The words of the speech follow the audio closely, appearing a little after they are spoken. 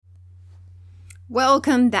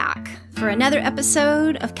Welcome back for another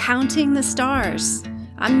episode of Counting the Stars.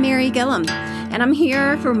 I'm Mary Gillum, and I'm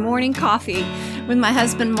here for morning coffee with my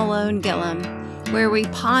husband Malone Gillum, where we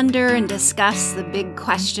ponder and discuss the big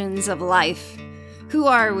questions of life. Who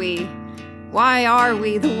are we? Why are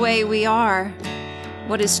we the way we are?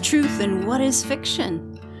 What is truth and what is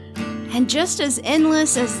fiction? And just as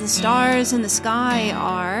endless as the stars in the sky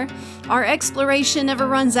are, our exploration never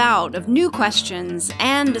runs out of new questions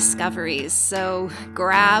and discoveries. So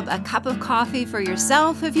grab a cup of coffee for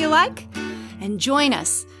yourself if you like, and join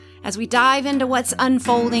us as we dive into what's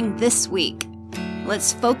unfolding this week.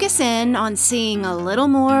 Let's focus in on seeing a little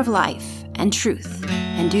more of life and truth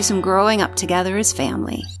and do some growing up together as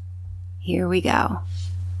family. Here we go.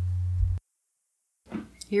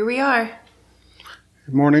 Here we are.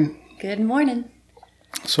 Good morning. Good morning.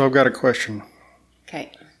 So I've got a question.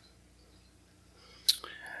 Okay.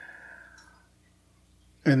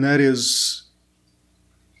 And that is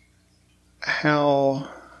how,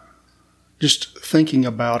 just thinking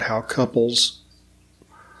about how couples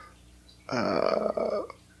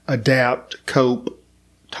adapt, cope,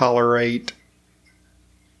 tolerate,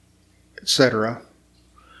 etc.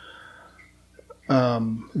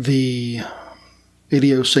 The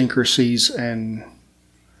idiosyncrasies and,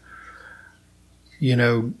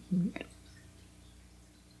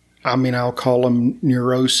 I'll call them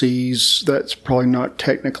neuroses. That's probably not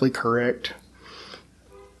technically correct.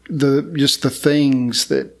 Just the things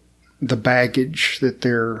that, the baggage that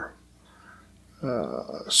their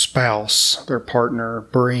spouse, their partner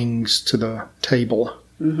brings to the table.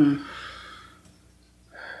 Mm-hmm.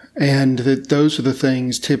 And that those are the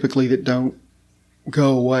things typically that don't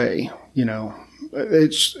go away,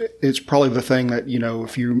 It's probably the thing that,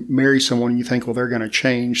 if you marry someone, you think, well, they're going to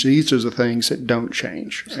change. These are the things that don't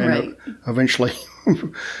change. And right. Eventually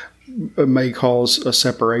it may cause a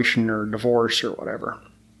separation or divorce or whatever.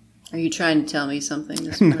 Are you trying to tell me something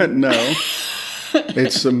this morning? No.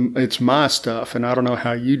 It's my stuff, and I don't know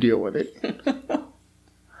how you deal with it.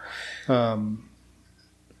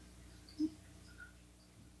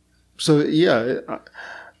 So, yeah,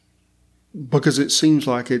 because it seems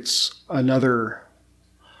like it's another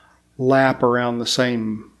lap around the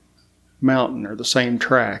same mountain or the same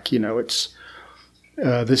track. It's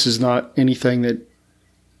this is not anything that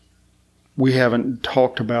we haven't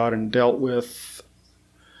talked about and dealt with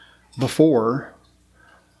before.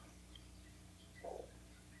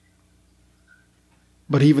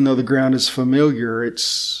 But even though the ground is familiar,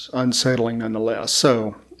 it's unsettling nonetheless.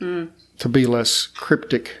 So, to be less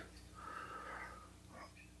cryptic,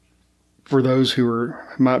 for those who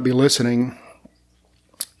might be listening,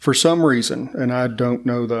 for some reason, and I don't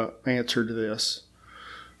know the answer to this,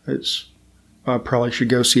 I probably should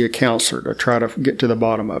go see a counselor to try to get to the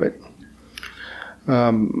bottom of it.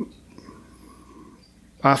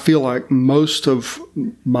 I feel like most of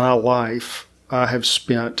my life I have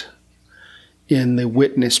spent in the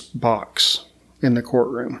witness box in the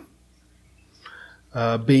courtroom,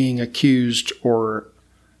 being accused or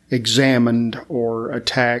examined or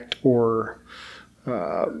attacked or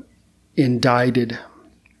indicted.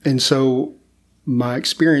 And so my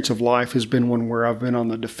experience of life has been one where I've been on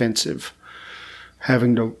the defensive,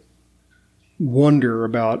 having to wonder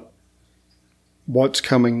about what's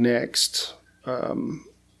coming next. And,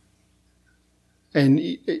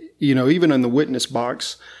 even in the witness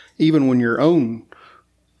box, even when your own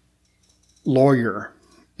lawyer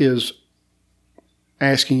is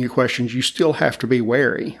asking you questions, you still have to be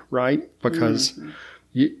wary, right? Because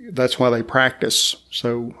that's why they practice.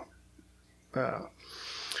 So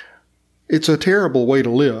it's a terrible way to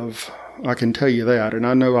live, I can tell you that. And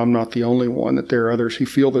I know I'm not the only one, that there are others who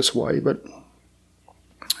feel this way. But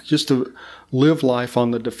just to live life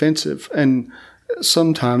on the defensive, and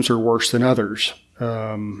sometimes are worse than others.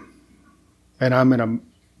 And I'm in a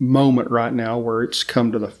moment right now where it's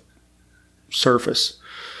come to the surface.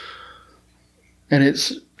 And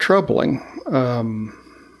it's troubling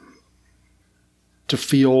to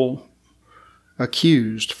feel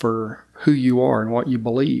accused for who you are and what you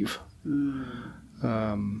believe.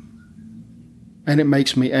 And it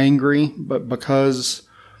makes me angry, but because,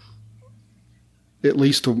 at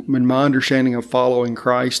least in my understanding of following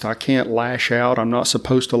Christ, I can't lash out. I'm not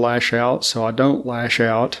supposed to lash out, so I don't lash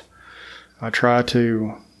out. I try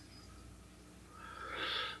to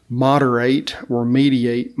moderate or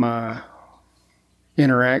mediate my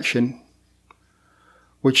interaction,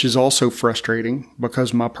 which is also frustrating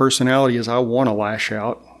because my personality is I want to lash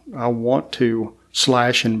out. I want to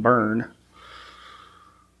slash and burn.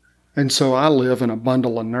 And so I live in a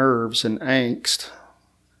bundle of nerves and angst,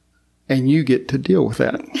 and you get to deal with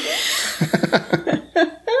that.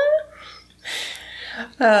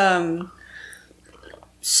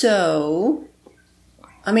 So,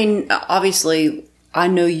 I mean, obviously, I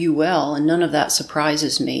know you well, and none of that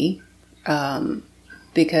surprises me,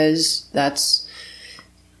 because that's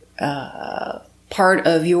part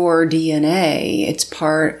of your DNA. It's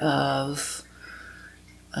part of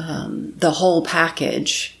the whole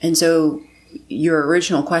package. And so your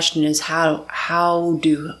original question is how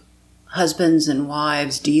do husbands and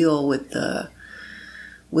wives deal with the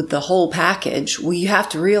whole package? Well, you have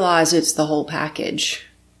to realize it's the whole package,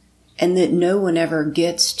 and that no one ever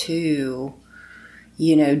gets to,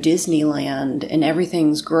 Disneyland and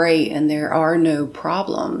everything's great and there are no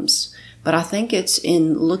problems. But I think it's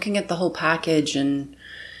in looking at the whole package and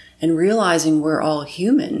realizing we're all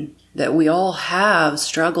human, that we all have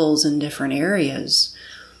struggles in different areas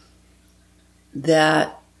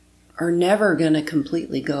that are never going to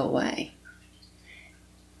completely go away.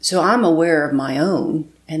 So I'm aware of my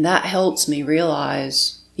own, and that helps me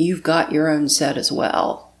realize you've got your own set as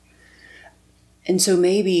well. And so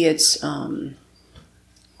maybe it's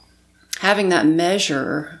having that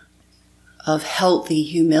measure of healthy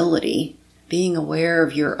humility, being aware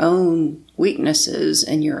of your own weaknesses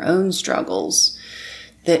and your own struggles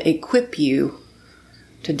that equip you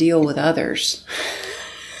to deal with others,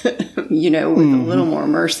 with a little more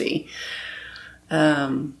mercy.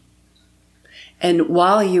 And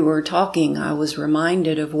while you were talking, I was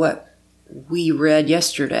reminded of what we read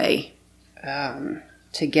yesterday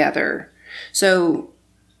together. So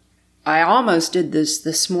I almost did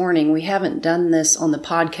this morning. We haven't done this on the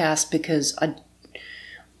podcast because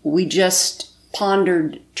we just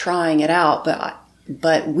pondered trying it out,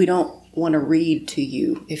 but we don't want to read to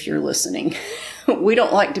you if you're listening. We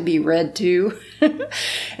don't like to be read to.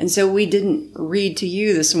 And so we didn't read to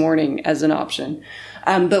you this morning as an option.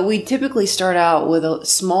 But we typically start out with a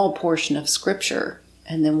small portion of scripture,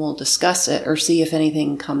 and then we'll discuss it or see if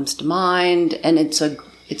anything comes to mind. And it's a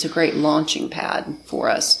great launching pad for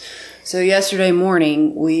us. So yesterday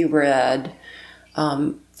morning we read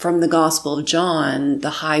from the Gospel of John, the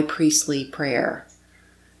high priestly prayer.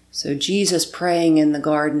 So Jesus praying in the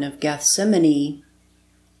Garden of Gethsemane,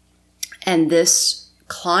 and this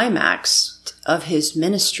climax of his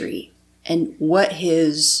ministry, and what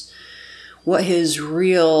his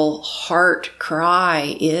real heart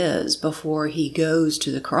cry is before he goes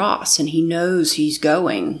to the cross. And he knows he's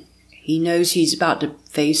going. He knows he's about to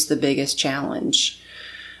face the biggest challenge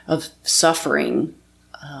of suffering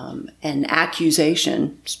and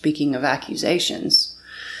accusation, speaking of accusations.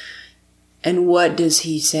 And what does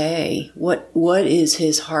he say? What is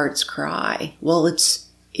his heart's cry? Well, it's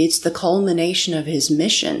the culmination of his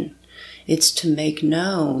mission. It's to make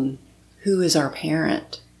known who is our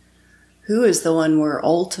parent, who is the one we're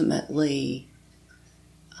ultimately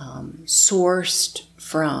sourced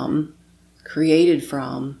from, created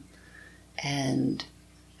from, and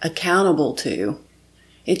accountable to.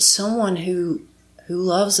 It's someone who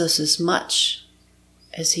loves us as much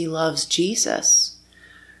as he loves Jesus.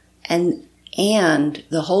 And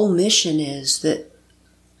the whole mission is that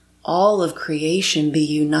all of creation be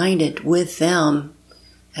united with them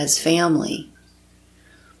as family.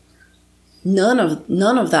 None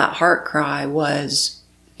of that heart cry was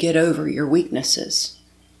get over your weaknesses.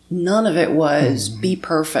 None of it was be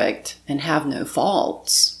perfect and have no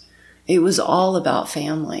faults. It was all about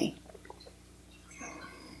family.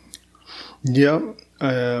 Yeah,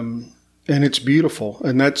 and it's beautiful,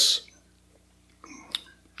 and that's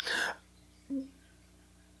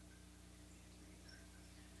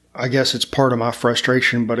I guess it's part of my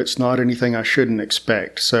frustration, but it's not anything I shouldn't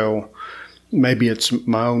expect. So maybe it's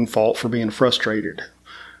my own fault for being frustrated.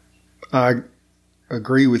 I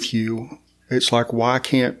agree with you. It's like, why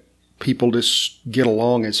can't people just get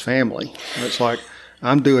along as family? It's like,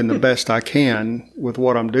 I'm doing the best I can with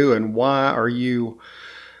what I'm doing. Why are you,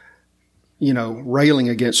 railing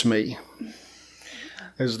against me?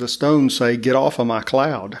 As the Stones say, get off of my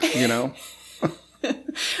cloud,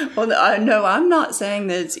 Well, no, I'm not saying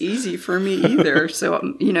that it's easy for me either.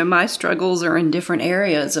 So, my struggles are in different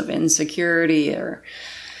areas of insecurity or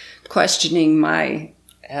questioning my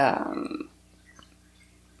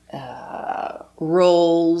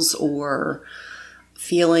roles, or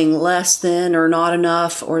feeling less than or not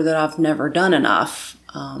enough, or that I've never done enough.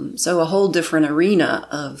 So a whole different arena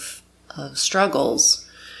of struggles.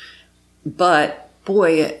 But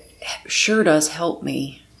boy, it sure does help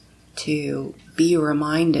me to be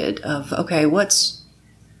reminded of, okay, what's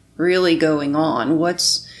really going on?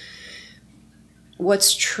 What's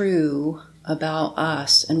true about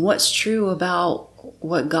us, and what's true about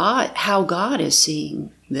how God is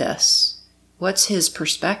seeing this? What's his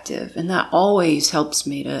perspective? And that always helps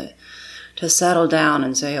me to to settle down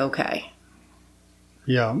and say, okay.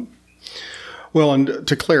 Yeah. Well, and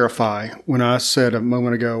to clarify, when I said a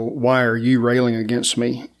moment ago, why are you railing against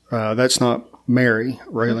me? That's not Mary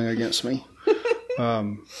railing against me.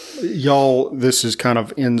 Y'all, this is kind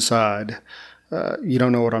of inside. You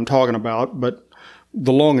don't know what I'm talking about, but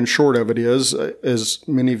the long and short of it is, as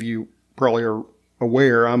many of you probably are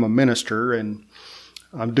aware, I'm a minister, and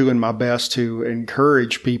I'm doing my best to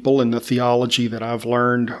encourage people in the theology that I've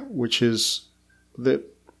learned, which is that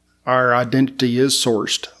our identity is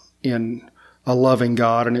sourced in a loving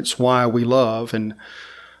God, and it's why we love. And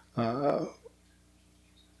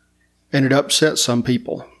it upsets some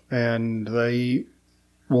people, and they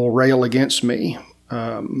will rail against me,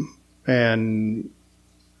 and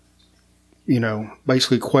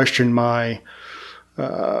basically question my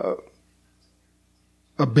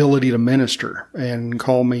ability to minister and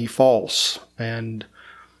call me false, and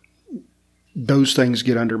those things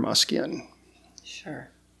get under my skin. Sure.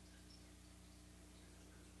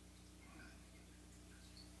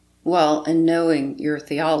 Well, and knowing your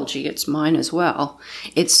theology, it's mine as well.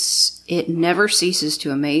 It never ceases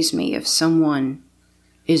to amaze me if someone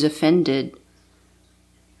is offended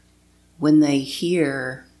when they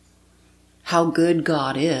hear how good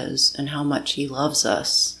God is and how much He loves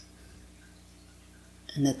us,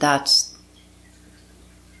 and that's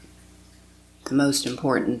the most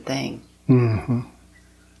important thing. Mm-hmm.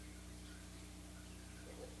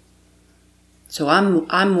 So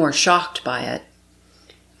I'm more shocked by it.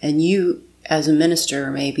 And you, as a minister,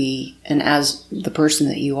 maybe, and as the person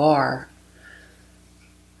that you are,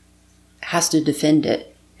 has to defend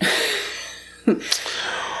it.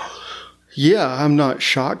 Yeah, I'm not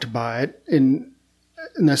shocked by it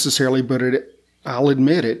necessarily, but I'll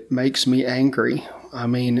admit it makes me angry. I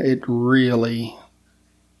mean, it really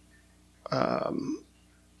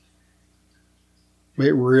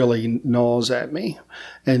gnaws at me.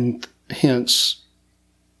 And hence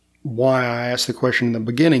why I asked the question in the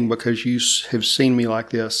beginning, because you have seen me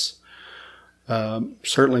like this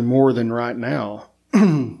certainly more than right now.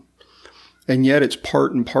 And yet it's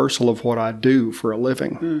part and parcel of what I do for a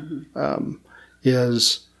living. Mm-hmm.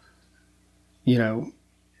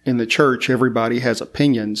 In the church, everybody has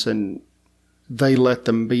opinions and they let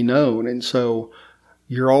them be known. And so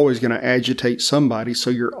you're always going to agitate somebody. So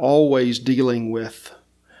you're always dealing with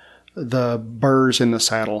the burrs in the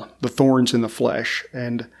saddle, the thorns in the flesh.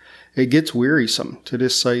 And it gets wearisome to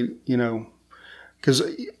just say, because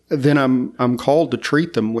then I'm called to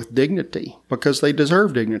treat them with dignity because they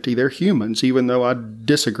deserve dignity. They're humans, even though I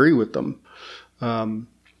disagree with them.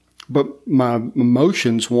 But my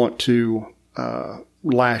emotions want to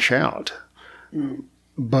lash out. Mm.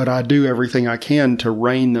 But I do everything I can to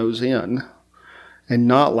rein those in and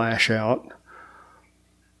not lash out,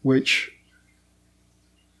 which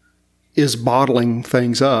is bottling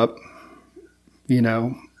things up,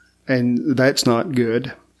 and that's not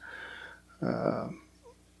good.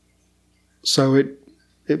 So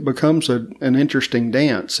it becomes an interesting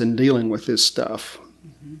dance in dealing with this stuff.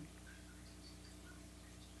 Mm-hmm.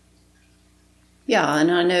 Yeah,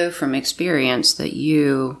 and I know from experience that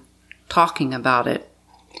you talking about it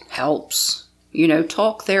helps.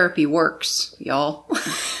 Talk therapy works, y'all.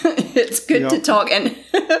 It's good to talk. And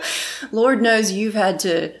Lord knows you've had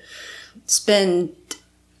to spend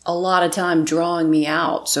a lot of time drawing me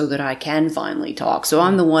out so that I can finally talk. So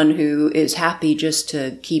I'm the one who is happy just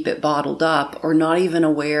to keep it bottled up or not even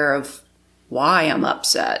aware of why I'm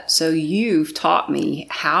upset. So you've taught me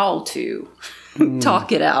how to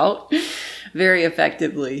talk it out very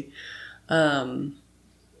effectively. But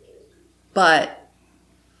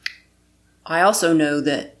I also know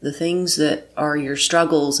that the things that are your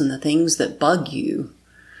struggles and the things that bug you,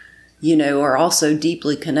 are also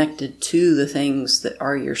deeply connected to the things that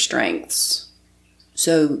are your strengths.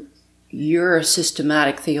 So you're a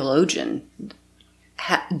systematic theologian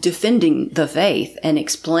defending the faith and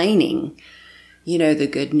explaining, the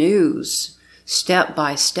good news step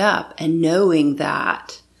by step and knowing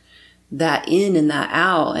that in and that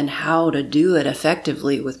out and how to do it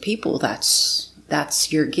effectively with people. That's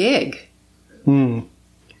your gig.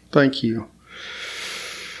 Thank you.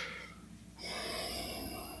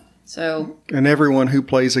 So, and everyone who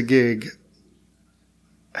plays a gig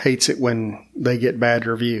hates it when they get bad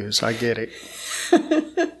reviews. I get it.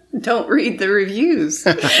 Don't read the reviews.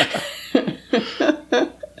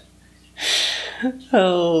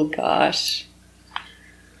 Oh, gosh.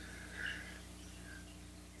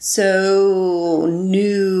 So,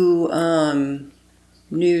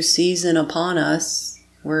 new season upon us.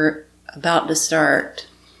 We're about to start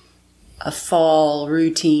a fall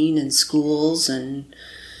routine in schools, and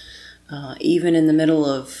even in the middle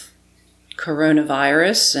of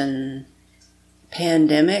coronavirus and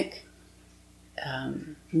pandemic,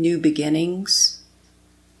 new beginnings.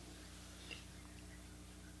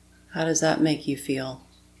 How does that make you feel?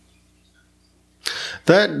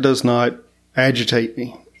 That does not agitate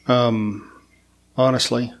me,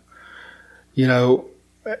 honestly. You know,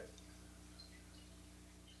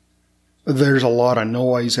 there's a lot of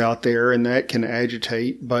noise out there and that can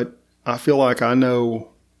agitate, but I feel like I know,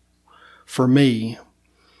 for me,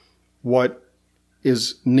 what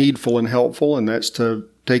is needful and helpful, and that's to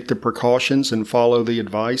take the precautions and follow the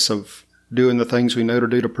advice of doing the things we know to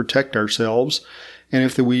do to protect ourselves. And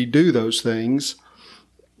if we do those things,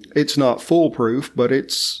 it's not foolproof, but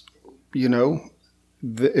it's, you know,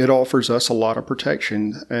 it offers us a lot of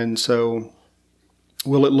protection. And so,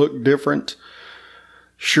 will it look different?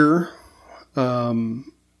 Sure. But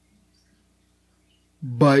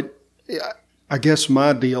I guess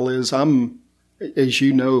my deal is as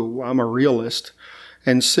you know, I'm a realist,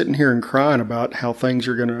 and sitting here and crying about how things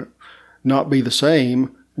are going to not be the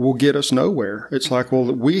same will get us nowhere. It's like, well,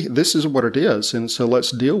 this is what it is, and so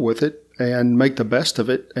let's deal with it and make the best of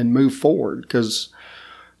it and move forward. Because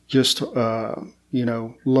just lamenting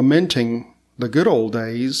the good old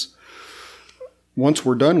days, once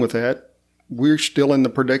we're done with that, we're still in the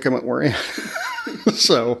predicament we're in.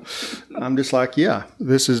 So I'm just like, yeah,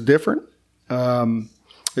 this is different.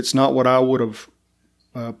 It's not what I would have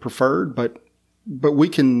preferred, but we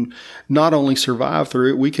can not only survive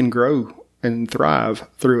through it, we can grow and thrive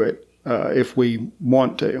through it if we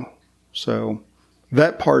want to. So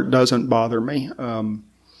that part doesn't bother me. I'm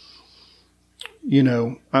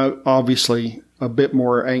obviously a bit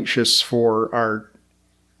more anxious for our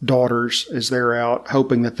daughters as they're out,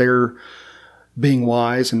 hoping that they're being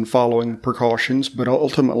wise and following precautions. But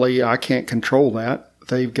ultimately, I can't control that.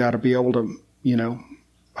 They've got to be able to,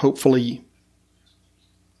 hopefully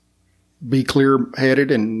be clear-headed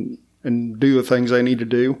and do the things they need to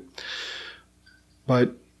do.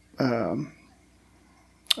 But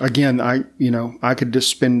again, I could just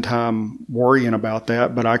spend time worrying about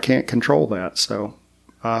that, but I can't control that. So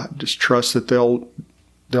I just trust that they'll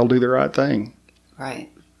do the right thing. Right.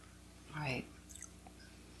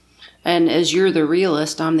 And as you're the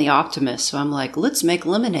realist, I'm the optimist. So I'm like, let's make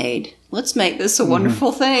lemonade. Let's make this a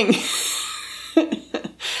wonderful thing.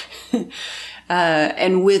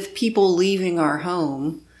 And with people leaving our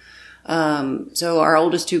home, so our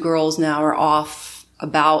oldest two girls now are off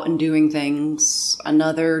about and doing things.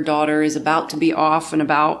 Another daughter is about to be off and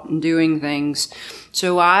about and doing things.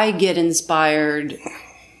 So I get inspired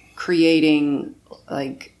creating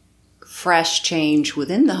like fresh change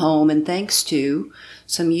within the home. And thanks to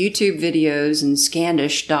some YouTube videos and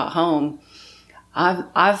Scandish.home,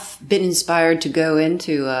 I've been inspired to go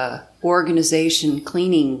into a organization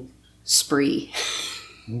cleaning spree.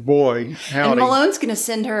 Boy, howdy. And Malone's going to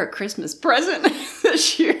send her a Christmas present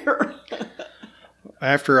this year.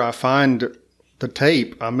 After I find the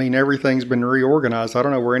tape, everything's been reorganized. I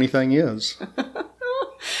don't know where anything is.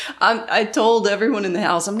 I told everyone in the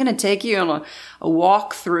house, I'm going to take you on a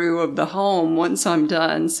walkthrough of the home once I'm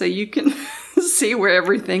done so you can see where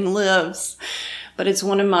everything lives. But it's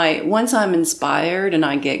once I'm inspired and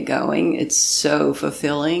I get going, it's so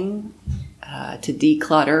fulfilling to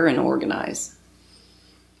declutter and organize.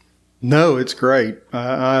 No, it's great.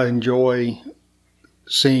 I enjoy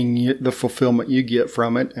seeing the fulfillment you get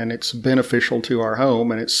from it, and it's beneficial to our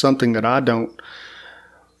home, and it's something that I don't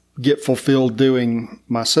get fulfilled doing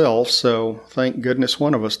myself, so thank goodness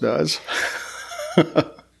one of us does.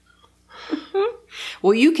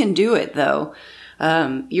 Well, you can do it, though.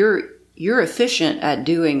 You're efficient at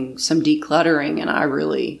doing some decluttering, and I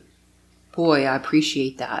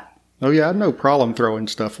appreciate that. Oh, yeah, I have no problem throwing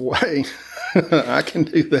stuff away. I can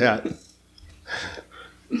do that.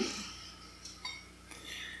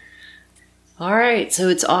 All right, so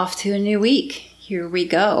it's off to a new week. Here we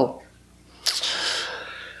go.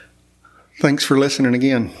 Thanks for listening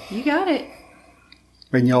again. You got it.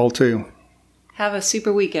 And y'all too. Have a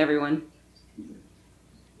super week, everyone.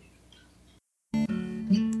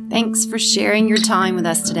 Thanks for sharing your time with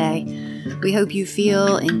us today. We hope you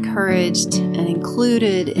feel encouraged and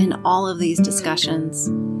included in all of these discussions.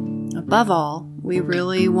 Above all, we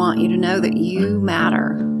really want you to know that you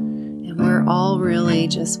matter, and we're all really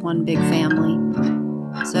just one big family.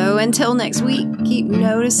 So until next week, keep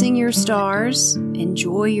noticing your stars,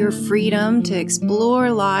 enjoy your freedom to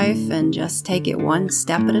explore life, and just take it one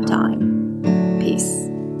step at a time. Peace.